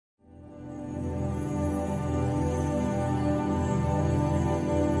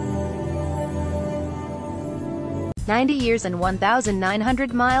90 years and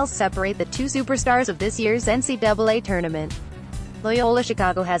 1,900 miles separate the two superstars of this year's NCAA tournament.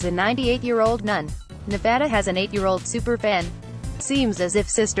 Loyola-Chicago has a 98-year-old nun. Nevada has an 8-year-old superfan. Seems as if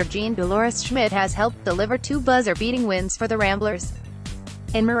Sister Jean Dolore Schmidt has helped deliver two buzzer-beating wins for the Ramblers.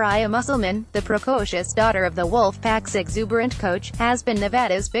 And Mariah Musselman, the precocious daughter of the Wolfpack's exuberant coach, has been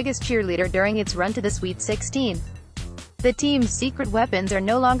Nevada's biggest cheerleader during its run to the Sweet 16. The team's secret weapons are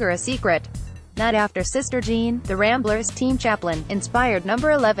no longer a secret. Not after Sister Jean, the Ramblers' team chaplain, inspired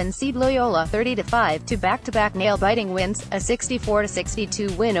number 11 seed Loyola 30-5 to back-to-back nail-biting wins, a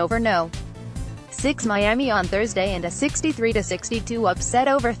 64-62 win over No. 6 Miami on Thursday and a 63-62 upset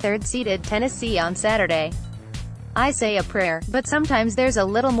over third-seeded Tennessee on Saturday. I say a prayer, but sometimes there's a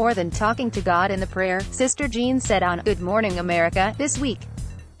little more than talking to God in the prayer, Sister Jean said on Good Morning America this week.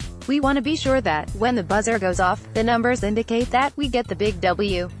 We want to be sure that, when the buzzer goes off, the numbers indicate that we get the big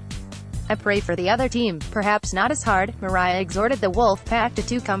W. I pray for the other team, perhaps not as hard. Mariah exhorted the Wolfpack to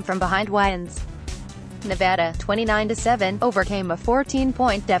two come-from-behind wins. Nevada, 29-7, overcame a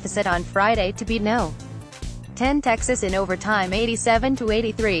 14-point deficit on Friday to beat No. 10 Texas in overtime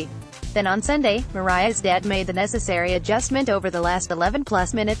 87-83. Then on Sunday, Mariah's dad made the necessary adjustment over the last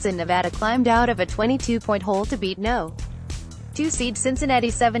 11-plus minutes and Nevada climbed out of a 22-point hole to beat No. 2 seed Cincinnati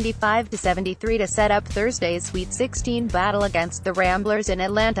 75-73 to set up Thursday's Sweet 16 battle against the Ramblers in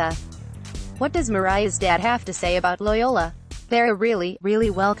Atlanta. What does Mariah's dad have to say about Loyola? They're a really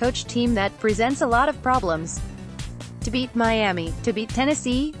well-coached team that presents a lot of problems. To beat Miami, to beat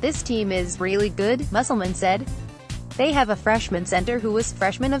Tennessee, this team is really good, Musselman said. They have a freshman center who was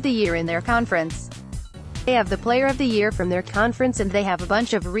Freshman of the Year in their conference. They have the Player of the Year from their conference and they have a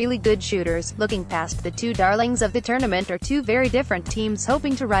bunch of really good shooters. Looking past the two darlings of the tournament are two very different teams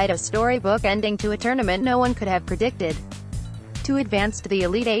hoping to write a storybook ending to a tournament no one could have predicted. To advance to the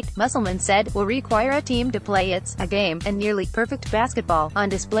Elite Eight, Musselman said, will require a team to play its game, and nearly perfect basketball. On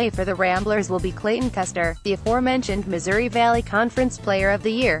display for the Ramblers will be Clayton Custer, the aforementioned Missouri Valley Conference Player of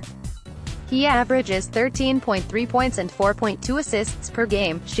the Year. He averages 13.3 points and 4.2 assists per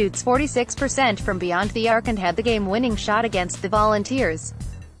game, shoots 46% from beyond the arc and had the game-winning shot against the Volunteers.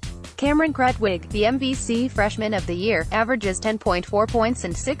 Cameron Krutwig, the MVC Freshman of the Year, averages 10.4 points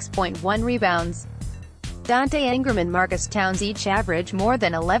and 6.1 rebounds. Dante Ingram and Marcus Towns each average more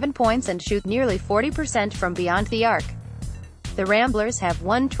than 11 points and shoot nearly 40% from beyond the arc. The Ramblers have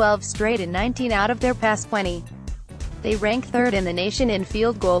won 12 straight in 19 out of their past 20. They rank third in the nation in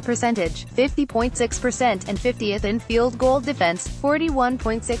field goal percentage, 50.6%, and 50th in field goal defense,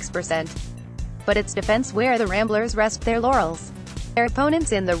 41.6%. But it's defense where the Ramblers rest their laurels. Their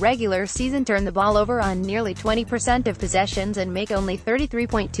opponents in the regular season turn the ball over on nearly 20% of possessions and make only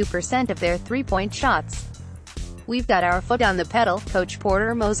 33.2% of their three-point shots. We've got our foot on the pedal, Coach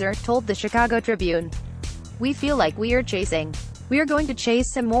Porter Moser told the Chicago Tribune. We feel like we are chasing. We are going to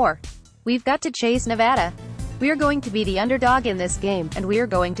chase some more. We've got to chase Nevada. We are going to be the underdog in this game, and we are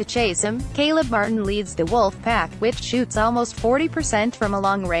going to chase him. Caleb Martin leads the Wolfpack, which shoots almost 40% from a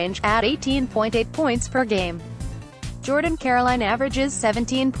long range, at 18.8 points per game. Jordan Caroline averages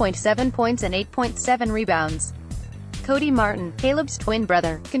 17.7 points and 8.7 rebounds. Cody Martin, Caleb's twin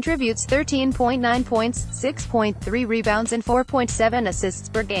brother, contributes 13.9 points, 6.3 rebounds and 4.7 assists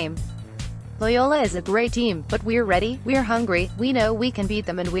per game. Loyola is a great team, but we're ready, we're hungry, we know we can beat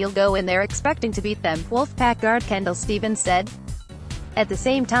them and we'll go in there expecting to beat them, Wolfpack guard Kendall Stevens said. At the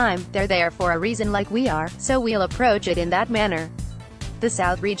same time, they're there for a reason like we are, so we'll approach it in that manner. The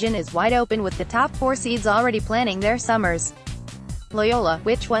South region is wide open with the top 4 seeds already planning their summers. Loyola,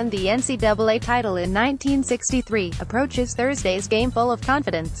 which won the NCAA title in 1963, approaches Thursday's game full of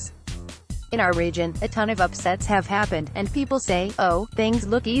confidence. In our region, a ton of upsets have happened, and people say, oh, things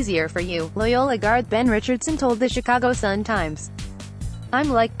look easier for you, Loyola guard Ben Richardson told the Chicago Sun-Times. I'm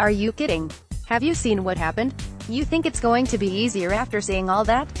like, are you kidding? Have you seen what happened? You think it's going to be easier after seeing all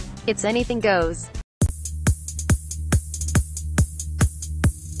that? It's anything goes.